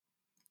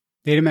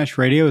Data Mesh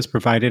Radio is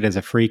provided as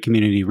a free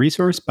community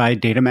resource by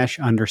Data Mesh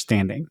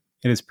Understanding.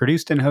 It is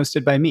produced and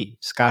hosted by me,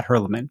 Scott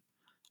Herleman.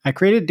 I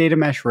created Data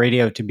Mesh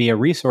Radio to be a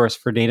resource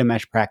for data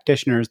mesh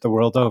practitioners the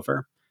world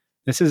over.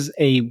 This is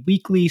a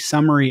weekly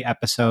summary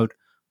episode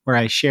where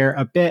I share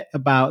a bit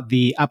about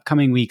the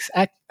upcoming week's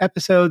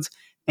episodes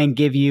and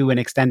give you an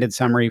extended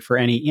summary for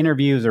any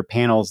interviews or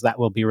panels that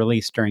will be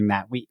released during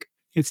that week.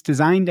 It's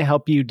designed to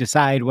help you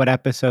decide what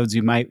episodes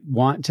you might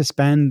want to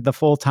spend the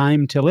full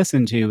time to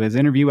listen to, as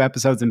interview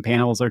episodes and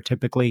panels are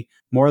typically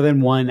more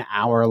than 1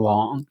 hour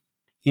long.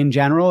 In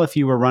general, if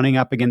you were running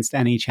up against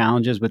any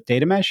challenges with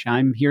data mesh,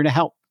 I'm here to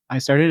help. I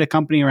started a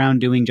company around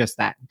doing just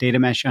that, Data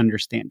Mesh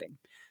Understanding.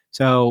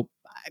 So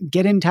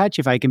get in touch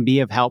if I can be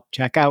of help.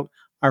 Check out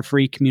our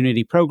free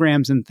community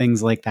programs and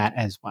things like that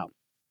as well.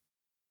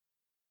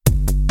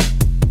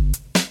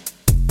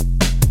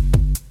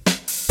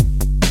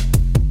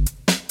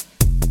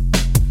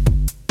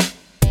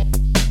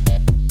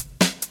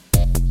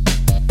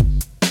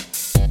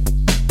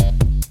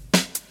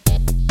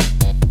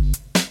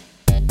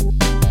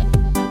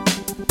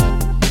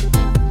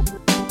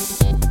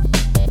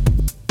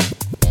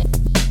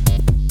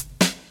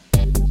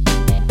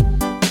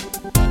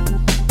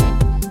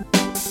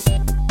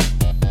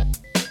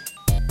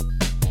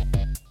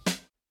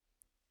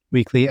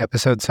 Weekly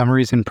episode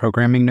summaries and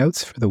programming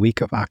notes for the week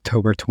of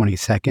October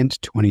 22nd,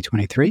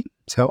 2023.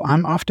 So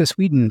I'm off to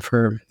Sweden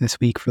for this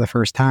week for the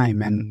first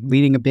time and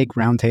leading a big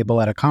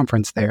roundtable at a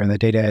conference there, the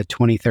Data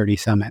 2030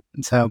 Summit.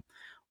 And so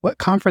what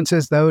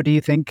conferences, though, do you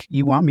think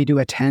you want me to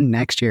attend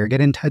next year? Get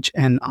in touch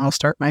and I'll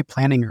start my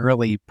planning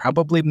early.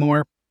 Probably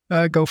more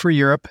go for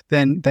Europe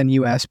than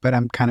US, but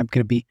I'm kind of going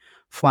to be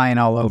flying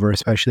all over,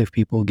 especially if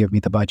people give me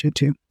the budget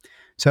to.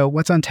 So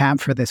what's on tap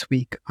for this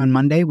week? On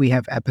Monday, we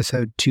have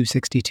episode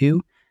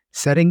 262,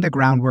 Setting the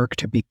Groundwork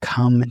to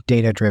Become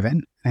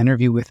Data-Driven, an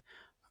interview with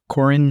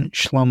Corinne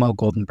Shlomo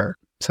Goldenberg.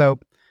 So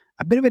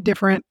a bit of a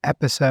different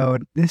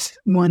episode. This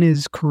one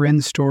is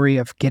Corinne's story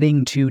of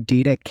getting to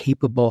data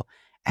capable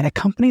at a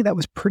company that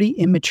was pretty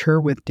immature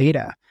with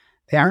data.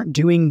 They aren't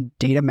doing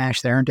data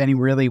mesh. They aren't any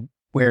really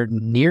where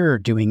near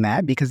doing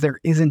that because there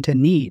isn't a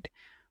need.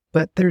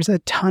 But there's a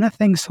ton of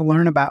things to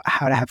learn about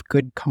how to have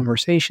good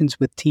conversations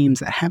with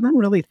teams that haven't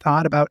really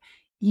thought about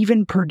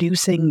even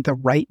producing the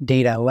right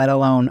data, let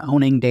alone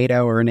owning data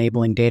or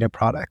enabling data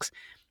products.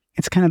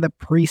 It's kind of the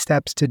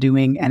pre-steps to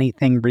doing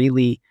anything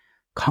really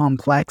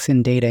complex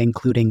in data,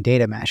 including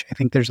data mesh. I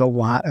think there's a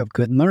lot of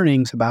good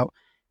learnings about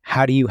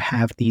how do you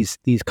have these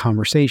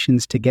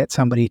conversations to get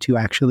somebody to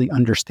actually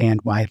understand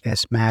why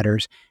this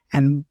matters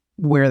and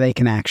where they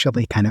can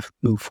actually kind of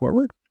move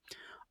forward.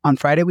 On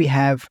Friday, we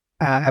have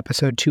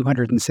episode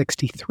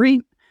 263,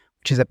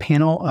 which is a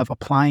panel of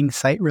applying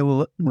site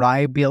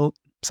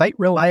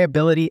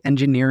reliability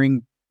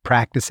engineering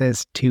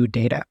practices to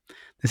data.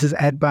 This is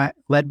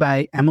led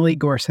by Emily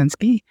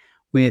Gorsinski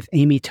with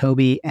Amy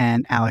Toby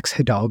and Alex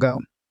Hidalgo.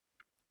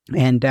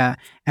 And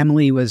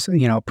Emily was,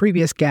 a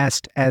previous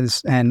guest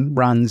and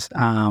runs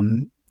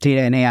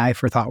data and AI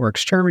for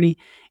ThoughtWorks Germany.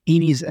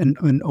 Amy's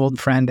an old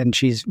friend, and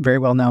she's very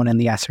well known in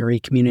the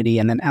SRE community.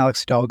 And then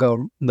Alex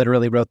Hidalgo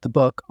literally wrote the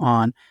book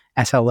on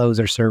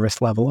SLOs, or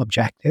service level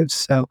objectives.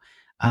 So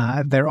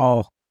they're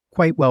all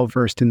quite well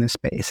versed in this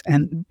space.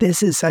 And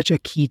this is such a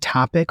key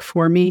topic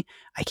for me.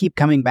 I keep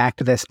coming back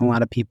to this, and a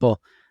lot of people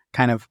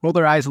kind of roll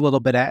their eyes a little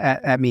bit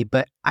at me,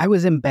 but I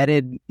was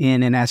embedded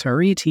in an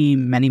SRE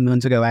team many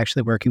moons ago,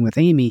 actually working with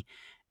Amy.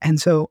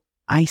 And so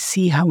I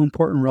see how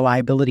important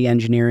reliability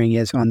engineering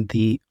is on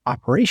the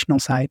operational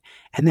side,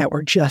 and that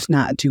we're just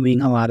not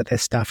doing a lot of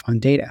this stuff on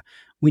data.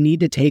 We need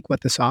to take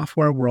what the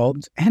software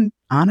world, and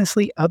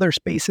honestly, other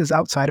spaces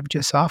outside of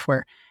just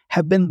software,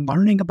 have been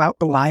learning about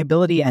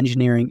reliability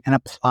engineering and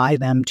apply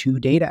them to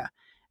data.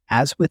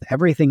 As with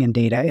everything in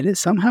data, it is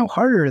somehow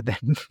harder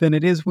than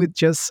it is with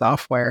just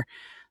software.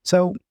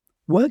 So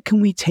what can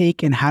we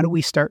take and how do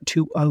we start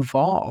to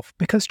evolve?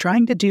 Because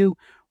trying to do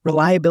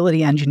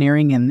reliability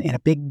engineering in a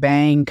big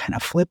bang, kind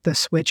of flip the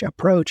switch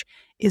approach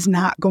is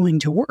not going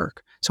to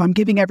work. So I'm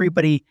giving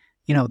everybody,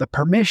 the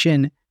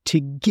permission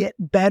to get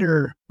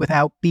better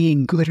without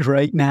being good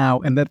right now,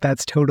 and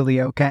that's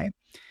totally okay.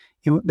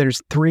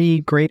 There's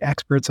 3 great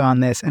experts on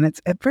this, and it's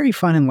a very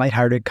fun and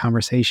lighthearted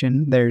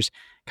conversation. There's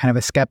kind of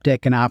a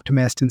skeptic, an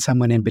optimist, and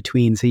someone in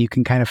between, so you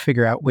can kind of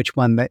figure out which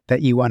one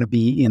that you want to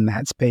be in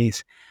that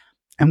space.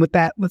 And with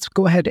that, let's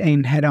go ahead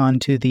and head on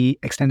to the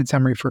extended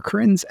summary for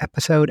Corinne's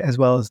episode, as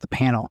well as the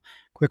panel.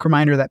 Quick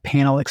reminder that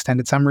panel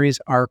extended summaries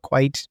are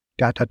quite ...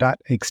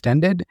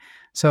 extended.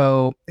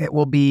 So it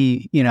will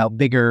be,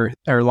 bigger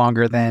or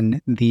longer than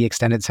the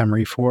extended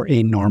summary for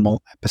a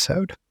normal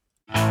episode.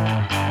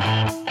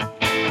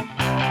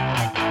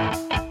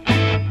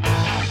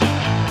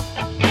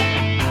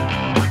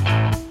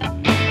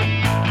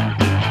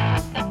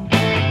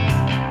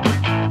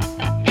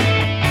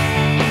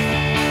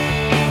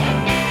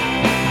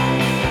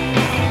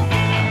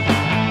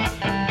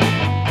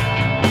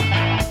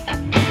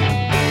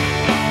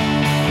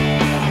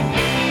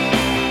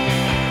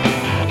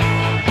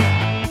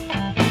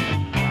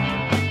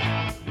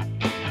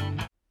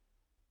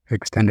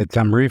 Extended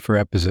summary for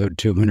episode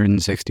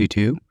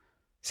 262,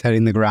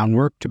 Setting the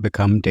Groundwork to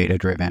Become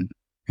Data-Driven.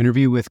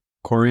 Interview with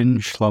Corinne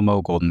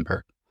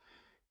Shlomo-Goldenberg.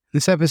 In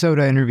this episode,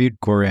 I interviewed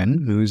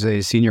Corinne, who's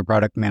a senior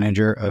product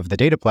manager of the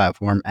data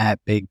platform at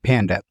Big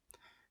Panda.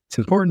 It's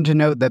important to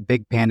note that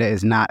Big Panda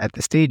is not at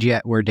the stage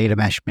yet where data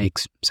mesh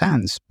makes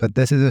sense, but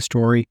this is a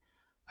story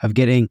of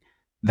getting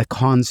the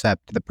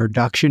concept, the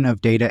production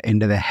of data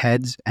into the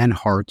heads and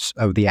hearts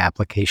of the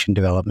application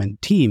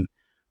development team,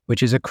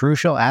 which is a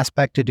crucial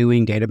aspect to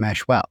doing data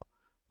mesh well,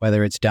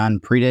 whether it's done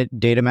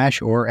pre-data mesh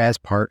or as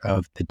part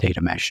of the data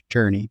mesh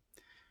journey.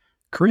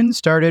 Corinne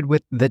started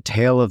with the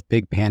tale of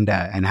Big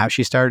Panda and how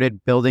she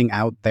started building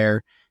out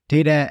their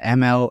data,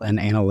 ML, and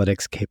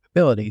analytics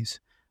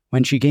capabilities.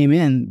 When she came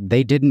in,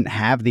 they didn't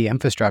have the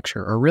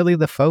infrastructure or really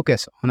the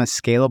focus on a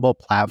scalable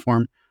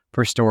platform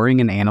for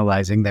storing and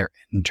analyzing their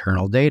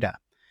internal data.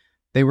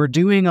 They were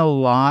doing a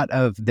lot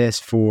of this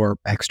for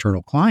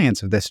external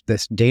clients, of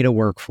this data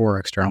work for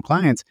external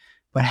clients,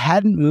 but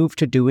hadn't moved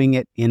to doing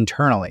it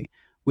internally,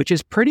 which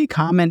is pretty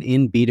common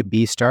in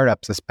B2B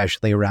startups,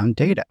 especially around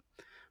data.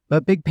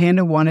 But Big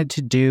Panda wanted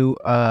to do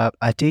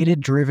a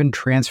data-driven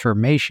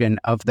transformation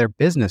of their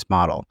business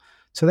model,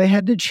 so they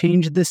had to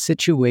change the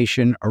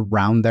situation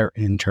around their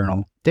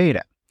internal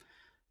data.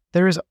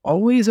 There is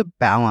always a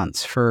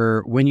balance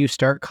for when you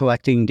start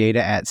collecting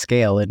data at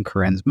scale in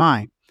Corinne's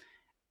mind.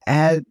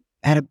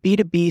 At a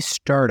B2B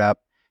startup,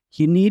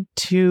 you need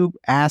to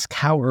ask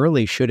how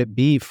early should it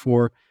be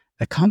for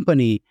the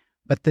company,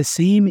 but the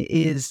same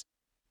is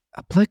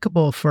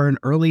applicable for an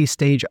early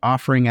stage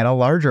offering at a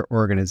larger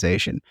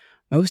organization.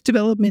 Most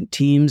development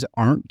teams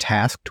aren't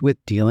tasked with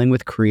dealing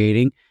with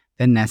creating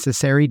the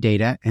necessary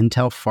data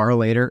until far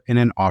later in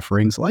an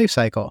offering's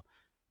lifecycle.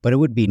 But it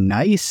would be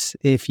nice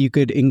if you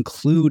could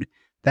include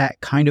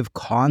that kind of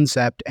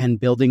concept and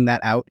building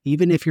that out,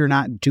 even if you're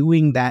not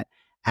doing that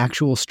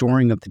actual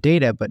storing of the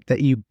data, but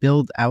that you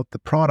build out the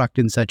product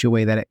in such a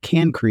way that it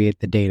can create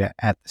the data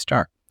at the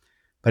start.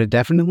 But it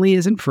definitely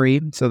isn't free,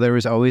 so there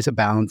is always a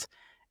balance,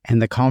 and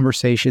the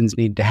conversations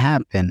need to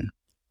happen,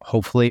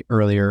 hopefully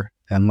earlier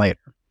than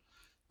later.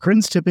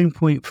 Corinne's tipping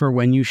point for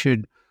when you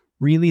should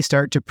really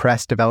start to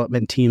press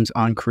development teams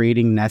on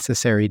creating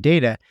necessary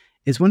data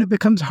is when it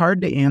becomes hard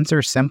to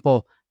answer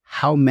simple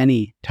how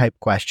many type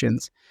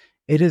questions.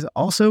 It is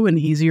also an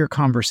easier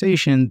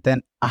conversation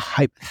than a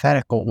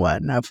hypothetical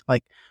one of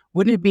like,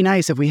 wouldn't it be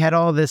nice if we had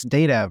all this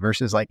data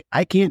versus like,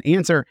 I can't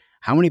answer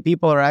how many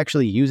people are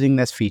actually using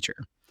this feature.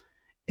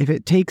 If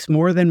it takes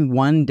more than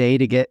one day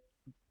to get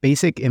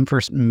basic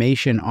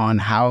information on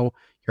how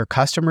your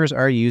customers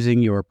are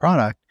using your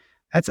product,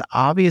 that's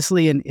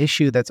obviously an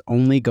issue that's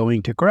only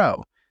going to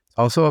grow. It's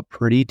also a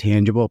pretty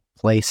tangible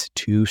place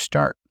to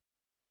start.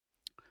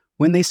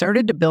 When they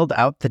started to build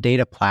out the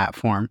data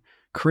platform,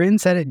 Corinne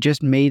said it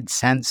just made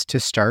sense to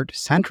start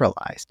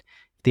centralized.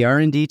 If the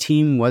R&D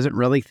team wasn't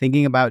really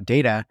thinking about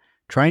data,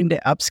 trying to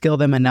upskill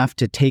them enough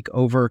to take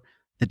over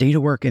the data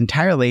work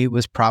entirely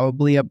was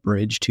probably a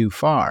bridge too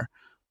far.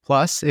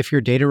 Plus, if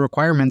your data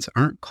requirements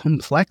aren't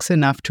complex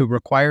enough to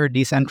require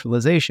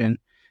decentralization,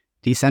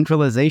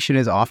 decentralization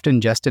is often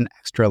just an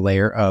extra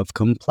layer of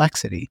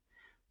complexity.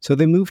 So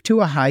they moved to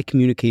a high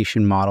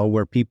communication model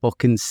where people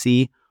can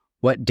see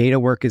what data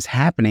work is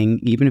happening,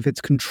 even if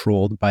it's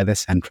controlled by the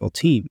central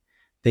team.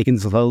 They can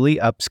slowly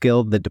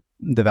upskill the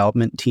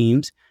development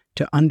teams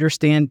to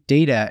understand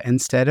data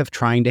instead of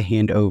trying to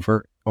hand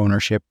over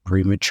ownership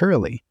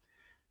prematurely.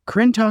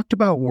 Corinne talked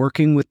about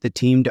working with the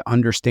team to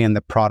understand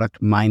the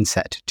product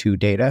mindset to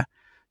data.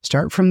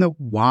 Start from the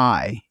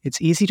why.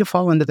 It's easy to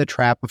fall into the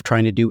trap of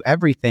trying to do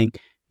everything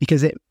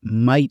because it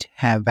might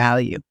have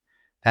value.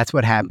 That's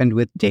what happened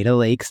with data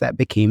lakes that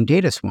became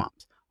data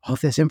swamps. All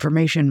this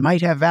information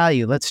might have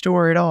value. Let's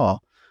store it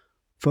all.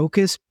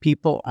 Focus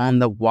people on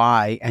the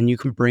why, and you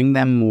can bring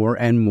them more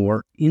and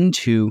more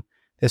into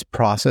this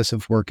process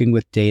of working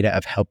with data,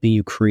 of helping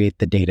you create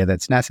the data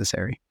that's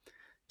necessary.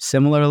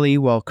 Similarly,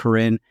 while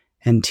Corinne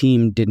and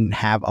team didn't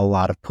have a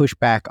lot of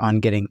pushback on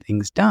getting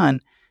things done,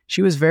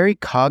 she was very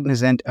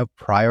cognizant of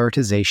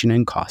prioritization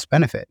and cost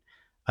benefit.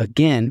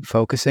 Again,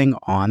 focusing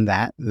on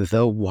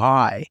the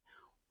why.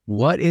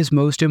 What is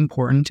most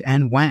important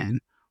and when?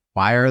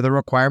 Why are the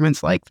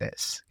requirements like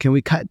this? Can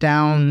we cut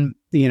down,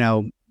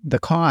 the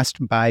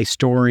cost by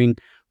storing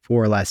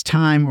for less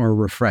time or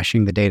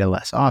refreshing the data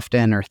less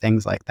often or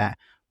things like that?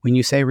 When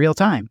you say real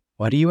time,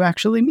 what do you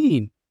actually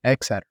mean,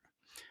 etc.?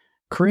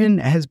 Corinne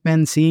has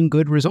been seeing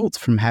good results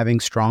from having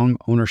strong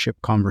ownership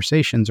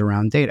conversations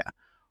around data.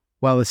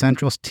 While the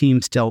central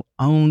team still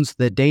owns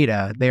the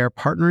data, they are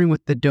partnering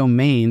with the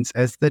domains,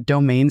 as the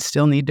domains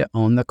still need to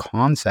own the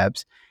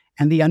concepts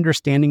and the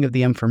understanding of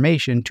the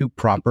information to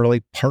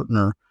properly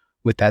partner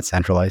with that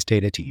centralized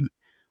data team.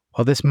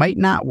 While this might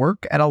not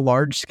work at a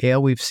large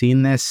scale, we've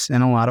seen this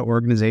in a lot of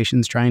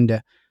organizations trying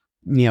to,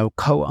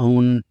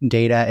 co-own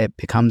data. It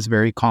becomes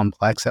very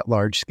complex at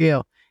large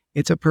scale.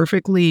 It's a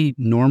perfectly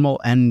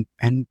normal and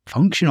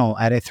functional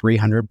at a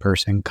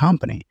 300-person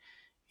company.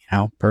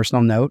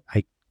 Personal note,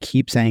 I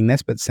keep saying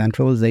this, but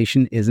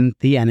centralization isn't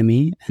the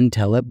enemy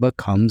until it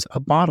becomes a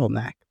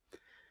bottleneck.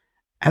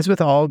 As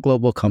with all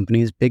global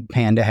companies, Big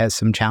Panda has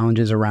some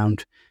challenges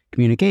around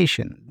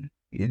communication.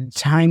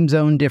 Time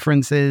zone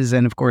differences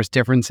and, of course,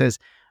 differences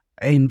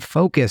in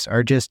focus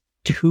are just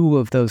two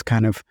of those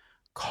kind of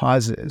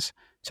causes.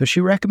 So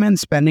she recommends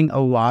spending a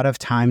lot of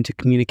time to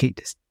communicate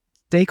to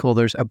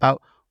stakeholders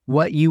about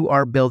what you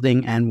are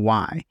building and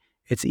why.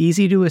 It's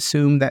easy to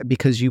assume that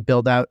because you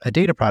build out a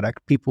data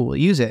product, people will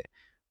use it,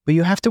 but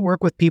you have to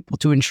work with people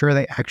to ensure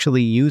they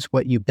actually use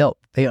what you built.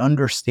 They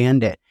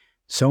understand it.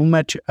 So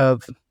much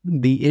of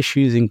the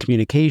issues in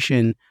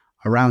communication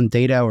around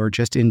data or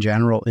just in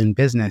general in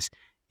business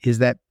is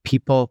that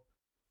people,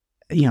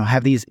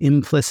 have these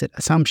implicit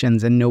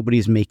assumptions and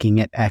nobody's making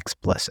it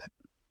explicit.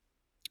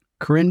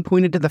 Corinne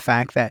pointed to the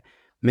fact that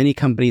many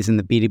companies in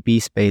the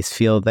B2B space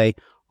feel they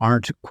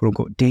aren't quote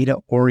unquote data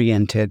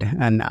oriented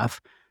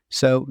enough.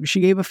 So she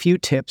gave a few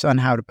tips on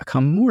how to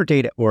become more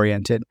data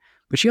oriented,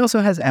 but she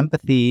also has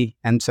empathy,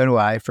 and so do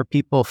I, for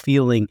people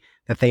feeling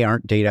that they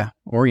aren't data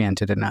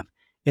oriented enough.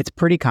 It's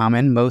pretty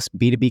common. Most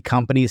B2B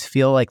companies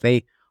feel like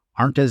they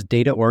aren't as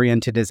data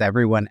oriented as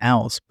everyone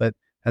else, but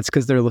that's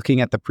because they're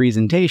looking at the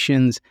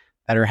presentations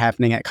that are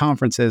happening at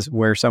conferences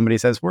where somebody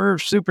says, we're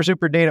super,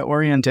 super data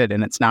oriented,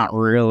 and it's not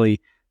really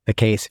the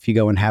case. If you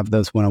go and have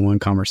those one-on-one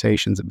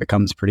conversations, it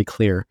becomes pretty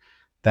clear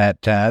that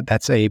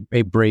that's a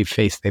brave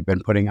face they've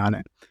been putting on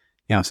it.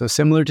 So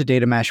similar to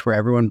data mesh, where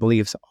everyone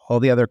believes all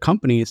the other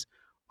companies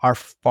are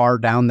far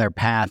down their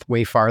path,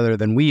 way farther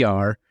than we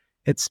are,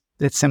 it's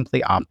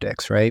simply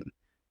optics, right?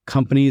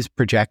 Companies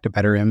project a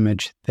better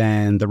image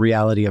than the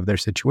reality of their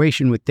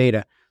situation with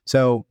data.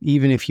 So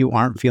even if you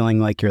aren't feeling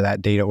like you're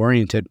that data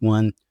oriented,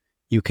 one,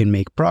 you can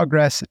make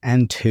progress,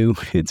 and two,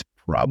 it's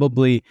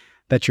probably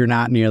that you're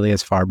not nearly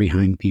as far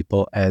behind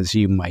people as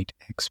you might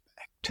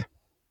expect.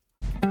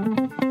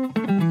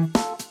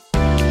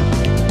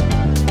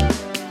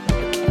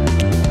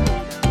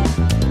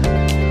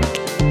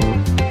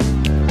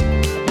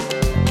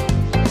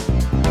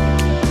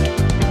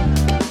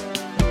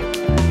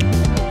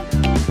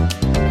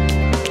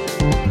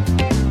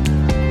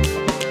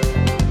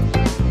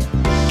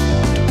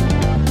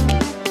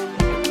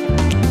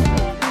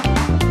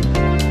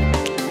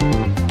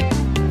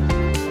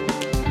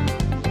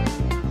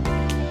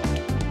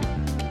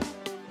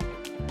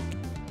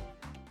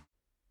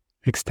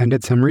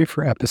 Extended summary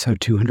for episode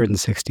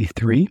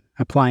 263,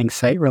 Applying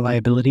Site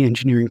Reliability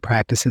Engineering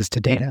Practices to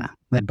Data,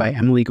 led by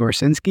Emily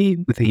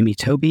Gorsinski with Amy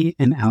Tobey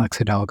and Alex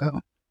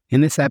Hidalgo.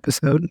 In this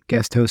episode,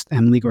 guest host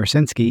Emily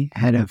Gorsinski,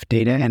 head of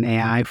Data and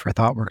AI for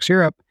ThoughtWorks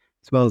Europe,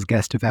 as well as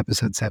guest of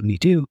episode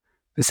 72,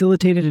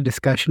 facilitated a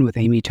discussion with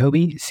Amy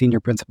Tobey, Senior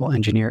Principal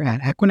Engineer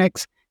at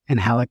Equinix, and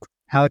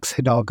Alex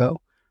Hidalgo,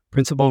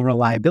 Principal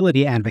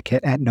Reliability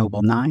Advocate at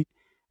Noble 9.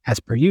 As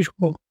per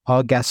usual,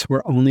 all guests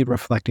were only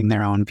reflecting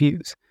their own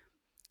views.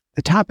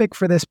 The topic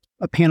for this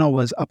panel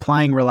was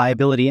applying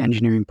reliability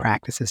engineering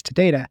practices to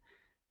data.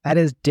 That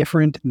is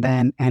different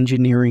than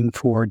engineering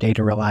for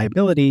data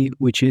reliability,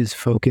 which is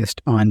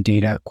focused on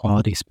data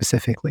quality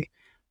specifically.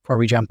 Before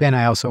we jump in,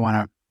 I also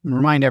want to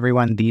remind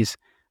everyone these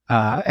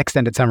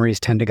extended summaries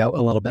tend to go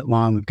a little bit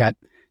long. We've got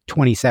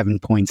 27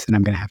 points that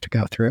I'm going to have to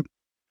go through.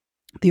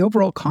 The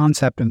overall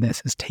concept of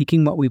this is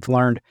taking what we've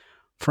learned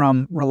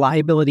from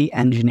reliability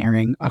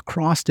engineering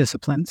across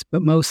disciplines,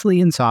 but mostly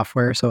in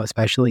software, so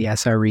especially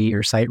SRE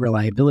or site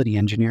reliability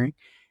engineering,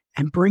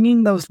 and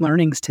bringing those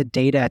learnings to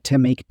data to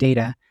make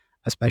data,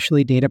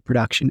 especially data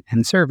production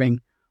and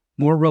serving,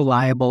 more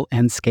reliable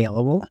and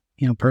scalable.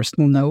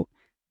 Personal note,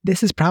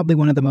 this is probably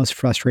one of the most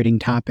frustrating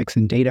topics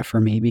in data for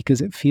me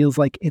because it feels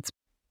like it's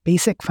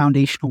basic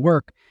foundational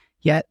work,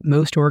 yet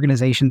most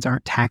organizations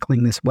aren't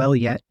tackling this well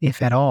yet,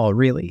 if at all,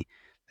 really.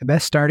 The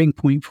best starting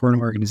point for an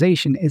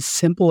organization is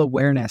simple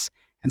awareness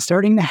and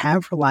starting to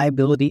have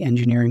reliability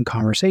engineering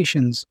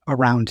conversations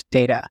around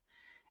data.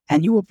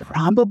 And you will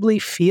probably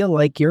feel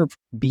like you're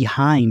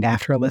behind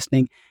after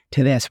listening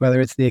to this,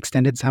 whether it's the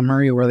extended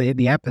summary or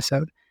the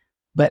episode.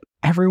 But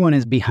everyone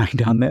is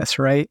behind on this,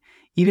 right?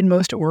 Even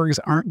most orgs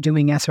aren't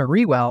doing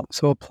SRE well.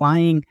 So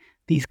applying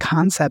these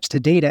concepts to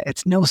data,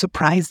 it's no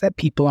surprise that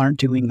people aren't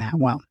doing that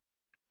well.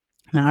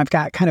 Now, I've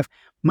got kind of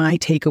my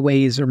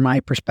takeaways or my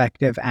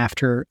perspective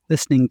after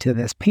listening to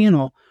this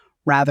panel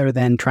rather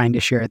than trying to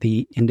share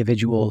the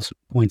individual's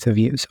points of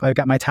view. So I've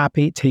got my top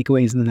 8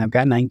 takeaways and then I've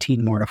got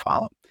 19 more to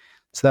follow.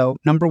 So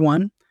number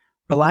 1,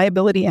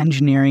 reliability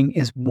engineering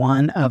is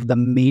one of the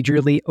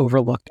majorly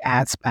overlooked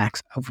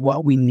aspects of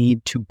what we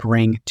need to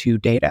bring to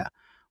data,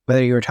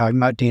 whether you're talking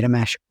about data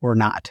mesh or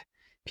not.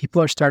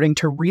 People are starting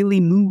to really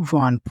move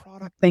on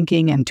product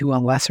thinking and to a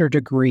lesser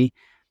degree,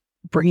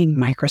 bringing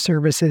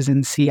microservices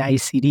and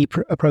CI/CD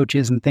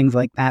approaches and things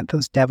like that,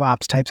 those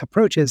DevOps types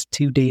approaches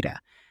to data.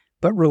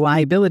 But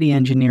reliability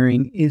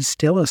engineering is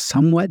still a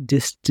somewhat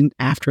distant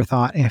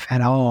afterthought, if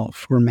at all,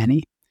 for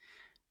many.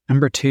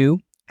 Number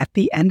 2, at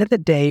the end of the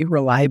day,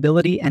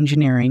 reliability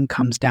engineering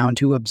comes down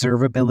to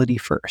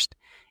observability first.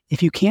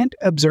 If you can't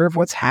observe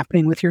what's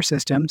happening with your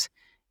systems,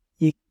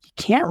 you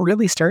can't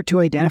really start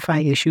to identify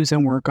issues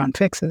and work on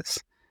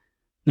fixes.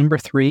 Number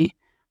 3,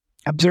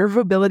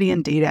 observability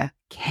in data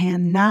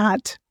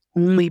cannot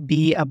only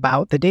be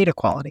about the data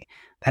quality.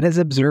 That is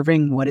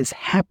observing what is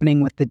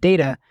happening with the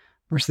data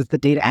versus the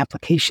data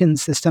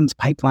applications, systems,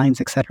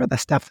 pipelines, etc., the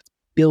stuff that's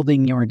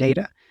building your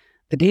data.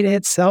 The data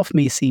itself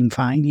may seem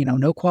fine,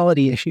 no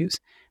quality issues.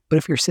 But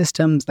if your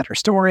systems that are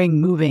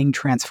storing, moving,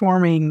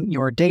 transforming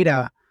your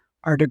data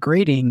are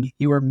degrading,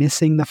 you are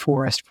missing the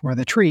forest for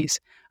the trees.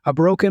 A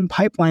broken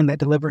pipeline that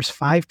delivers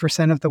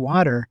 5% of the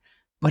water,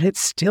 but it's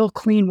still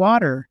clean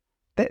water,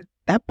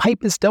 that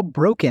pipe is still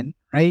broken,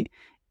 right?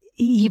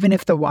 Even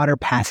if the water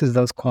passes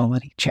those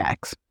quality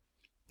checks.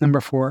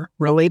 Number 4,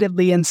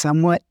 relatedly and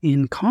somewhat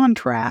in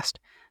contrast,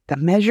 the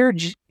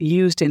measures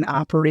used in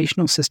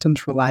operational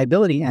systems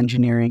reliability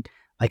engineering,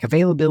 like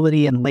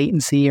availability and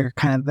latency are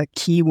kind of the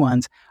key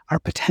ones, are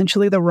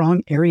potentially the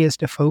wrong areas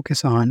to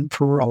focus on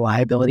for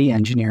reliability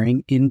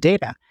engineering in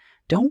data.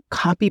 Don't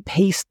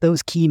copy-paste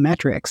those key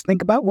metrics.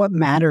 Think about what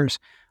matters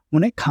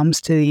when it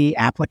comes to the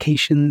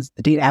applications,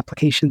 the data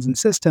applications and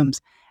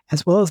systems,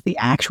 as well as the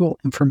actual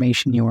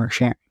information you are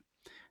sharing.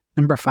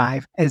 Number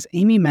 5, as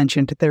Amy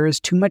mentioned, there is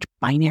too much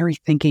binary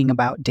thinking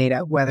about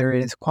data, whether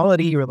it is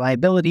quality,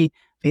 reliability,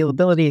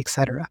 availability,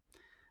 etc.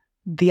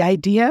 The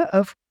idea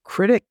of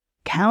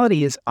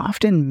criticality is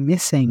often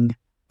missing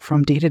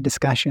from data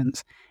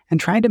discussions, and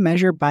trying to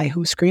measure by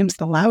who screams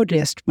the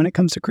loudest when it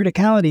comes to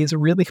criticality is a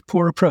really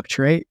poor approach,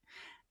 right?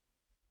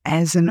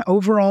 As an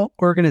overall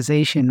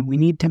organization, we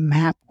need to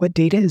map what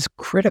data is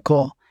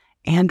critical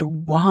and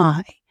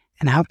why,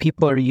 and how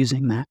people are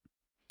using that.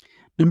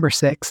 Number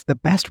 6, the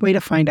best way to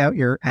find out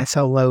your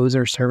SLOs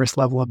or service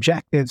level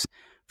objectives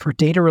for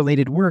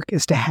data-related work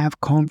is to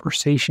have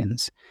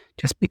conversations.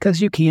 Just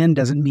because you can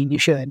doesn't mean you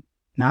should.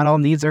 Not all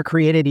needs are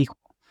created equal.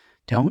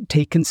 Don't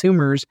take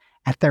consumers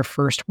at their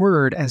first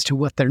word as to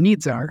what their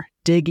needs are.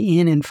 Dig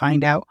in and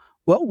find out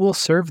what will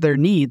serve their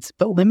needs,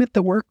 but limit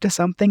the work to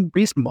something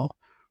reasonable.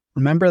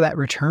 Remember that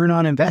return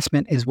on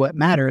investment is what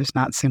matters,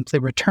 not simply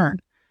return.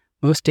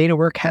 Most data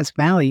work has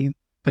value,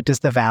 but does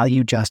the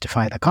value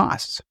justify the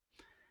costs?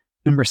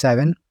 Number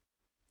 7,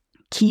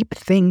 keep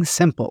things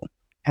simple.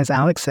 As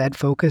Alex said,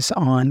 focus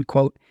on,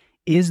 quote,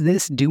 is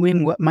this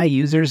doing what my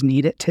users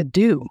need it to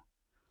do?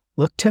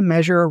 Look to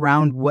measure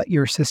around what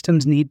your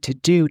systems need to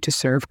do to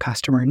serve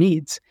customer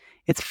needs.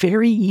 It's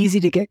very easy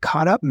to get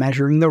caught up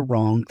measuring the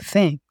wrong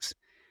things.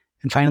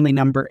 And finally,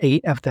 number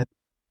 8 of the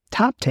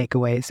top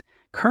takeaways,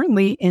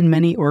 currently in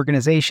many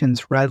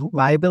organizations,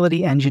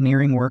 reliability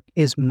engineering work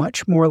is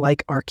much more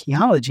like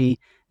archaeology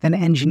than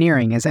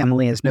engineering, as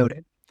Emily has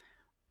noted.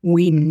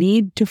 We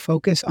need to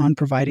focus on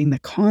providing the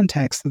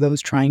context to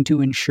those trying to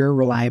ensure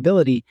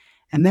reliability,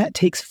 and that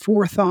takes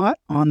forethought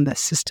on the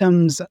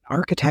systems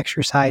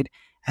architecture side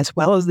as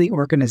well as the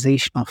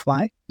organizational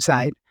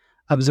side.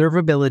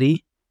 Observability,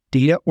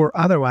 data or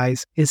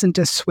otherwise, isn't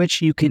a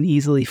switch you can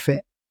easily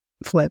flip.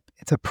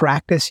 It's a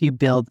practice you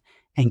build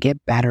and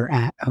get better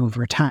at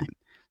over time.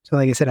 So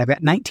like I said, I've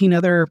got 19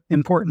 other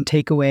important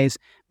takeaways.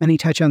 Many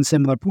touch on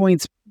similar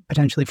points,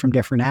 potentially from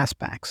different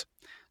aspects.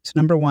 So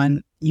number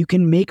 1, you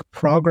can make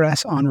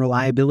progress on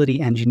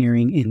reliability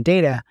engineering in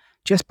data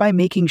just by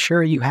making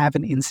sure you have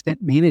an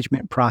incident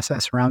management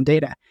process around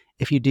data.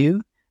 If you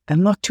do,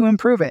 then look to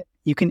improve it.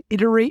 You can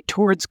iterate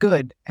towards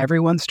good.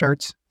 Everyone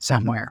starts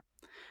somewhere.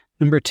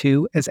 Number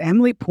 2, as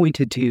Emily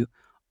pointed to,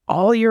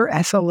 all your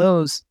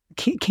SLOs,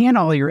 can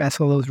all your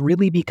SLOs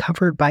really be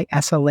covered by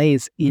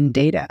SLAs in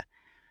data?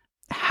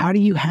 How do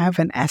you have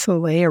an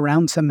SLA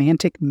around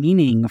semantic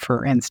meaning,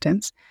 for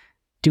instance?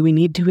 Do we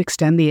need to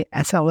extend the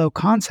SLO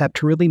concept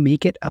to really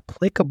make it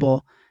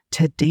applicable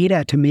to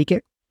data, to make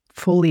it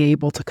fully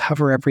able to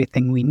cover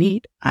everything we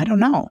need? I don't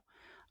know.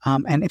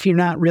 And if you're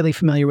not really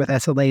familiar with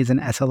SLAs and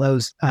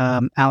SLOs,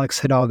 Alex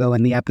Hidalgo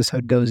in the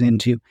episode goes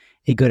into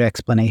a good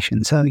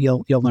explanation. So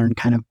you'll learn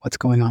kind of what's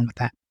going on with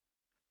that.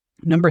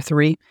 Number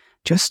 3,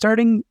 just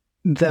starting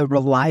the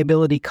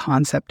reliability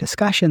concept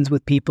discussions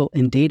with people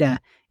in data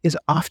is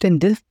often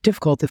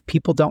difficult if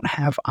people don't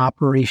have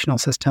operational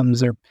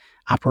systems or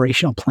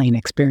operational plane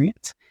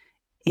experience.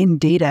 In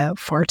data,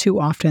 far too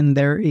often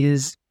there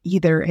is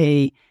either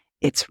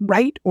it's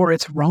right or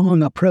it's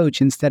wrong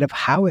approach instead of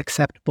how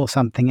acceptable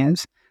something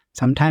is.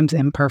 Sometimes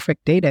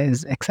imperfect data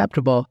is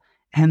acceptable,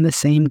 and the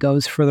same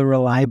goes for the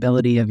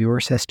reliability of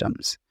your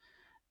systems.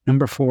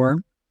 Number 4,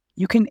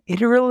 you can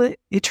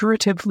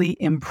iteratively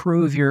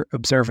improve your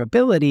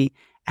observability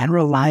and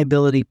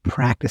reliability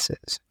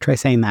practices. Try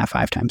saying that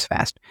 5 times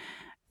fast.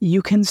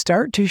 You can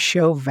start to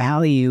show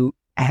value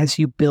as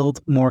you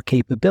build more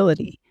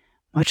capability.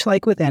 Much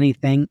like with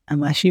anything,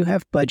 unless you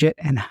have budget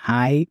and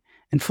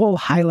full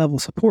high-level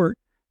support,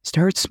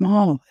 start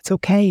small. It's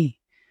okay.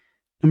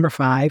 Number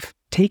 5,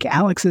 take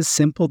Alex's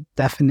simple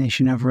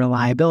definition of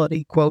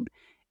reliability. Quote,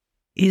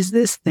 is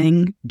this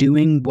thing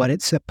doing what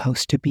it's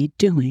supposed to be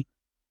doing?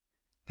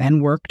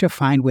 Then work to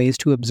find ways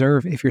to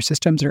observe if your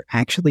systems are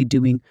actually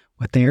doing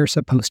what they are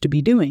supposed to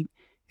be doing.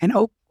 And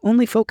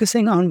only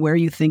focusing on where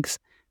you think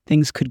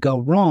things could go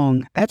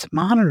wrong, that's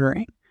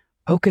monitoring.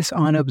 Focus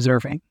on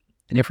observing.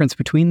 The difference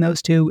between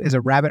those two is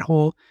a rabbit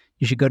hole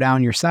you should go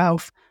down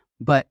yourself,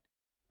 but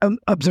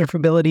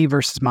observability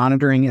versus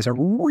monitoring is a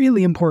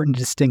really important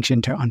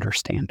distinction to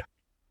understand.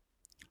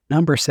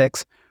 Number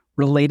 6,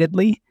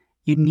 relatedly,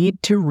 you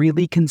need to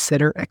really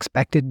consider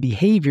expected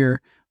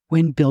behavior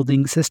when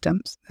building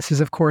systems. This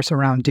is, of course,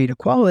 around data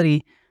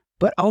quality,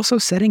 but also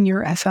setting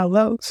your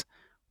SLOs.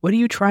 What are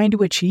you trying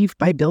to achieve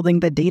by building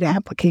the data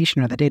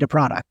application or the data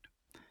product?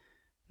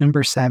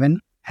 Number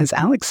 7, as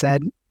Alex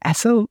said,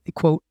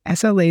 quote,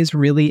 SLAs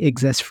really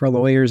exist for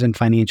lawyers and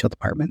financial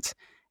departments,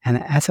 and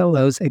the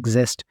SLOs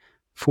exist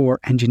for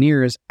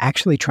engineers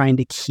actually trying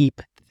to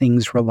keep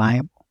things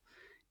reliable.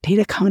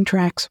 Data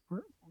contracts,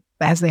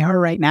 as they are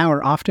right now,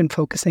 are often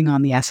focusing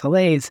on the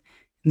SLAs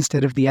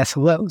instead of the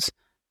SLOs.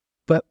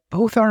 But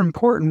both are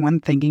important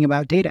when thinking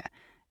about data.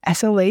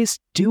 SLAs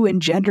do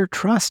engender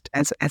trust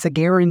as a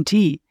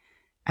guarantee.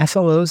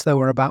 SLOs, though,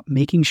 are about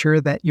making sure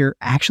that you're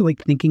actually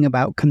thinking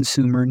about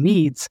consumer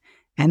needs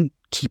and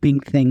keeping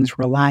things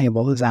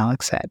reliable, as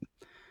Alex said.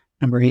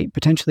 Number 8,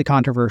 potentially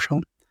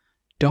controversial.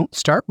 Don't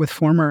start with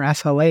former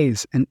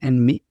SLAs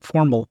and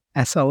formal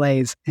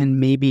SLAs and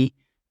maybe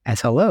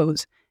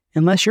SLOs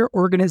unless your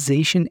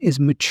organization is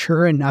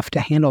mature enough to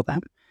handle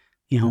them.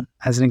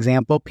 As an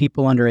example,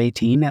 people under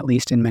 18, at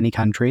least in many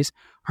countries,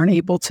 aren't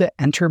able to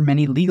enter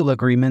many legal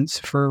agreements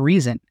for a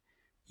reason.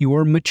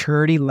 Your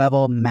maturity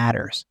level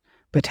matters.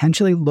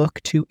 Potentially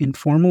look to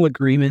informal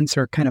agreements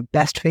or kind of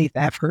best faith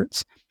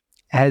efforts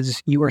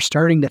as you are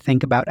starting to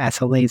think about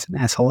SLAs and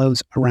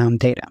SLOs around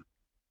data.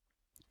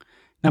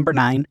 Number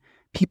 9,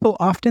 people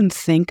often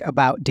think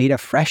about data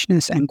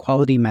freshness and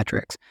quality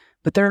metrics,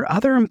 but there are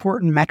other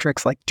important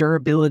metrics like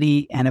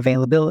durability and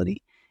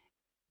availability.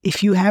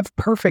 If you have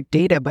perfect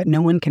data, but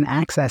no one can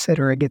access it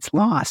or it gets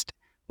lost,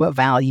 what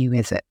value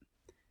is it?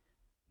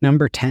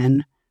 Number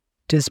 10,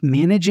 does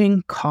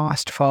managing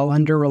cost fall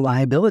under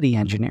reliability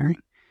engineering?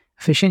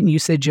 Efficient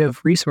usage of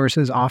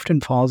resources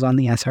often falls on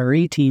the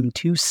SRE team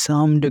to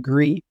some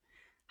degree.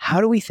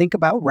 How do we think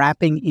about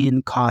wrapping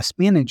in cost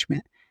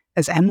management?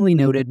 As Emily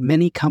noted,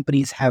 many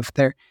companies have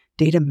their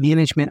data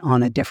management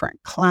on a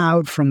different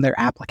cloud from their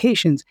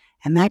applications,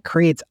 and that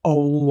creates a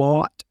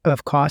lot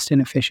of cost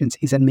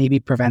inefficiencies and maybe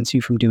prevents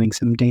you from doing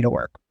some data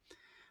work.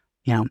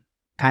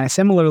 Kind of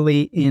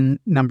similarly, in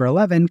number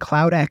 11,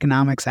 cloud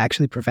economics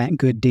actually prevent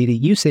good data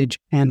usage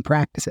and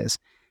practices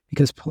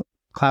because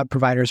cloud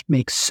providers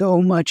make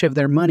so much of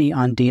their money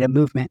on data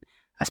movement,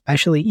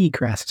 especially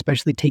egress,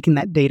 especially taking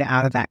that data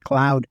out of that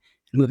cloud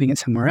and moving it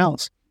somewhere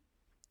else.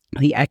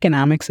 The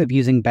economics of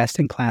using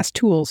best-in-class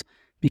tools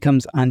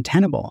becomes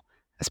untenable,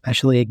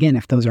 especially, again,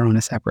 if those are on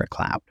a separate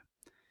cloud.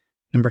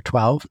 Number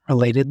 12,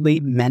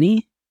 relatedly,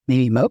 many,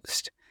 maybe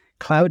most,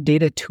 cloud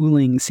data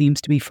tooling seems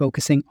to be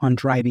focusing on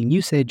driving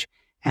usage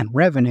and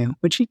revenue,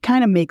 which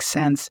kind of makes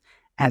sense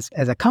as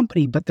a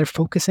company, but they're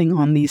focusing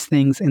on these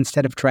things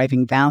instead of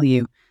driving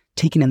value,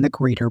 taken in the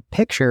greater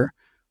picture,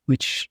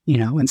 which,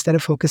 instead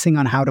of focusing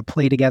on how to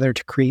play together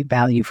to create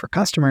value for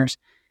customers,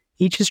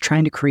 each is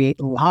trying to create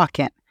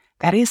lock-in.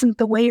 That isn't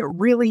the way it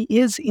really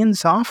is in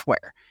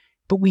software,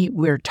 but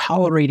we're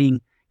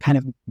tolerating kind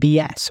of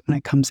BS when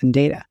it comes in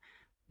data.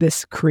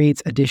 This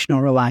creates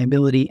additional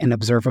reliability and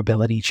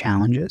observability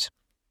challenges.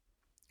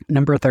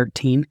 Number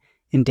 13,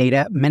 in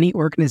data, many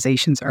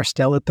organizations are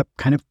still at the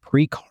kind of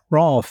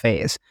pre-crawl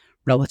phase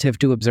relative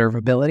to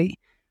observability.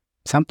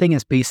 Something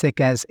as basic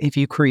as if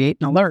you create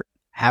an alert,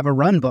 have a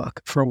run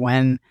book for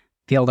when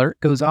the alert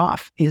goes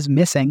off is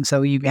missing.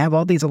 So you have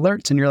all these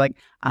alerts and you're like,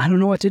 I don't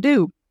know what to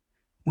do.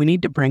 We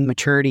need to bring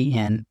maturity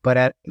in, but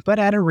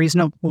at a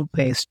reasonable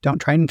pace. Don't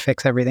try and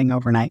fix everything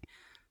overnight.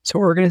 So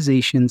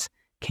organizations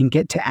can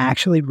get to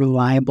actually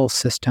reliable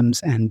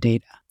systems and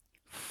data.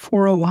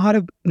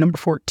 Number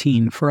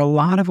 14, for a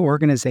lot of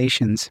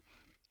organizations,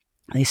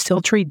 they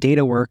still treat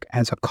data work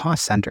as a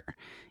cost center,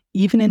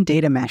 even in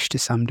data mesh to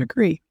some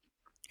degree.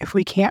 If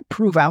we can't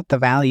prove out the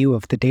value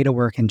of the data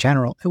work in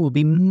general, it will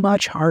be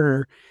much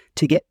harder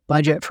to get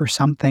budget for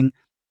something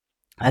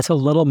that's a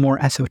little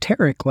more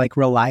esoteric, like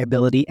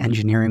reliability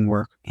engineering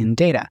work in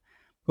data.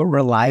 But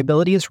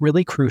reliability is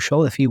really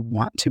crucial if you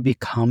want to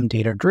become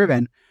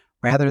data-driven,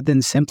 rather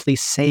than simply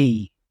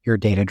say you're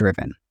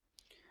data-driven.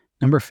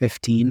 Number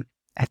 15,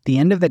 at the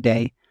end of the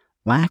day,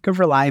 lack of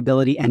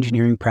reliability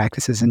engineering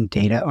practices in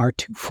data are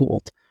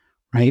twofold,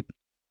 right?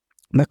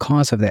 The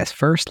cause of this,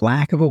 first,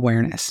 lack of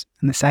awareness,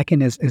 and the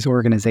second is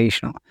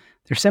organizational.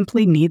 There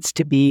simply needs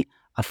to be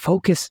a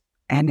focus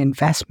and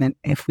investment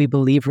if we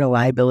believe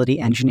reliability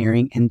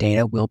engineering in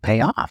data will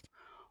pay off.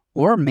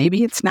 Or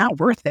maybe it's not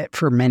worth it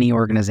for many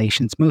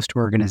organizations, most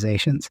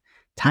organizations.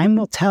 Time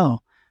will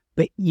tell,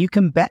 but you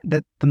can bet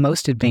that the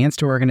most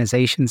advanced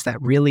organizations that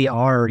really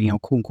are,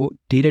 quote unquote,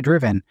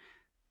 data-driven,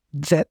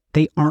 that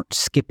they aren't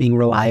skipping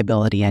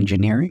reliability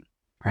engineering,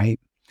 right?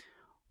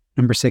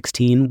 Number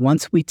 16,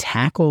 once we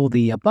tackle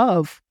the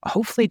above,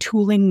 hopefully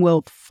tooling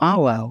will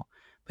follow.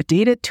 But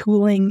data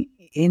tooling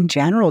in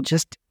general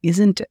just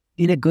isn't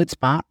in a good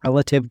spot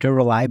relative to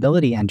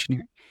reliability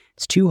engineering.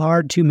 It's too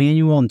hard, too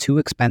manual, and too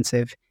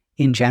expensive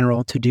in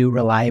general to do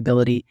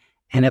reliability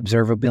and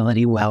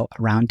observability well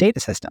around data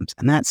systems.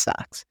 And that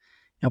sucks.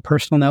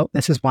 Personal note,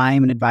 this is why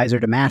I'm an advisor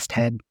to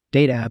Masthead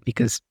Data,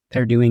 because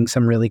they're doing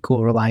some really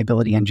cool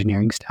reliability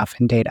engineering stuff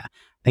in data.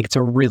 I think it's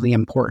a really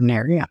important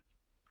area.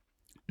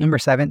 Number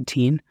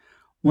 17,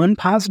 one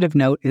positive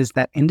note is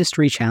that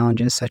industry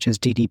challenges such as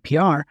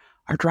GDPR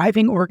are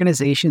driving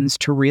organizations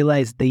to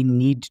realize they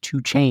need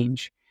to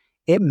change.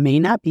 It may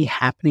not be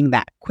happening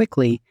that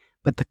quickly,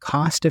 but the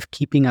cost of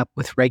keeping up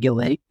with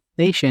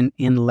regulation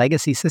in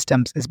legacy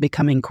systems is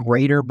becoming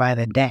greater by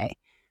the day.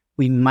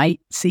 We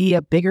might see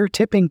a bigger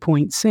tipping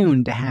point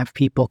soon to have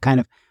people kind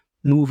of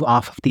move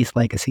off of these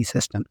legacy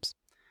systems.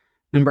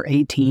 Number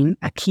 18,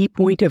 a key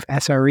point of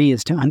SRE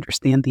is to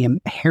understand the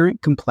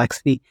inherent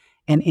complexity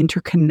and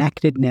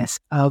interconnectedness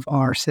of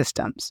our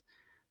systems.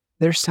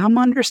 There's some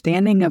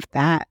understanding of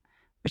that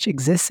which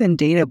exists in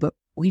data, but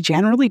we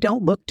generally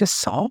don't look to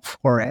solve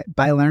for it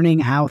by learning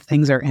how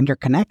things are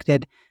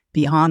interconnected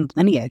beyond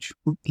lineage.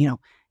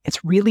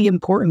 It's really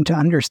important to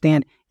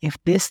understand if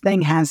this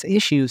thing has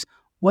issues,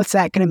 what's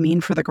that going to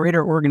mean for the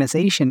greater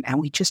organization?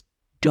 And we just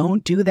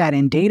don't do that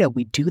in data.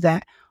 We do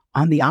that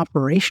on the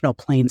operational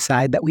plane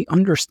side, that we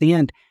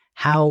understand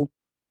how,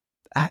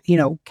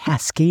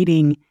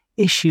 cascading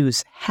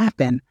issues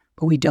happen,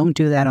 but we don't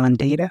do that on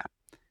data.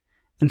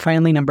 And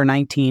finally, number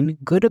 19,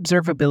 good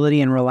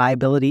observability and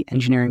reliability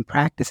engineering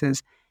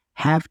practices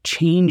have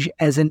change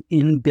as an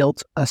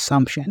inbuilt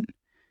assumption.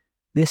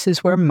 This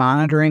is where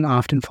monitoring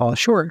often falls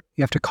short.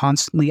 You have to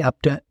constantly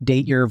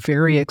update your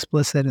very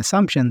explicit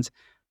assumptions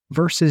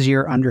versus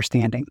your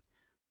understanding.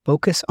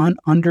 Focus on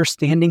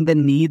understanding the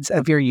needs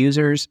of your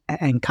users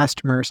and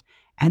customers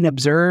and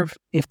observe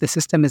if the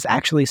system is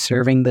actually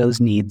serving those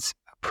needs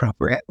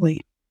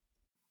appropriately.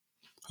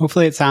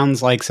 Hopefully it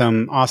sounds like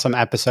some awesome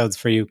episodes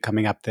for you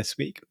coming up this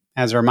week.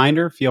 As a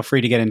reminder, feel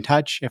free to get in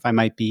touch if I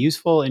might be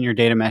useful in your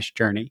data mesh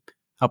journey,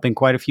 helping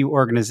quite a few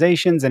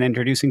organizations and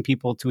introducing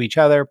people to each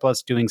other,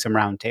 plus doing some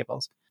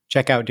roundtables.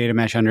 Check out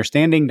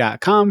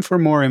datameshunderstanding.com for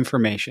more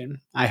information.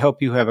 I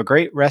hope you have a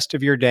great rest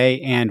of your day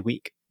and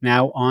week.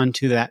 Now on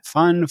to that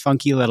fun,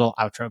 funky little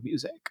outro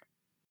music.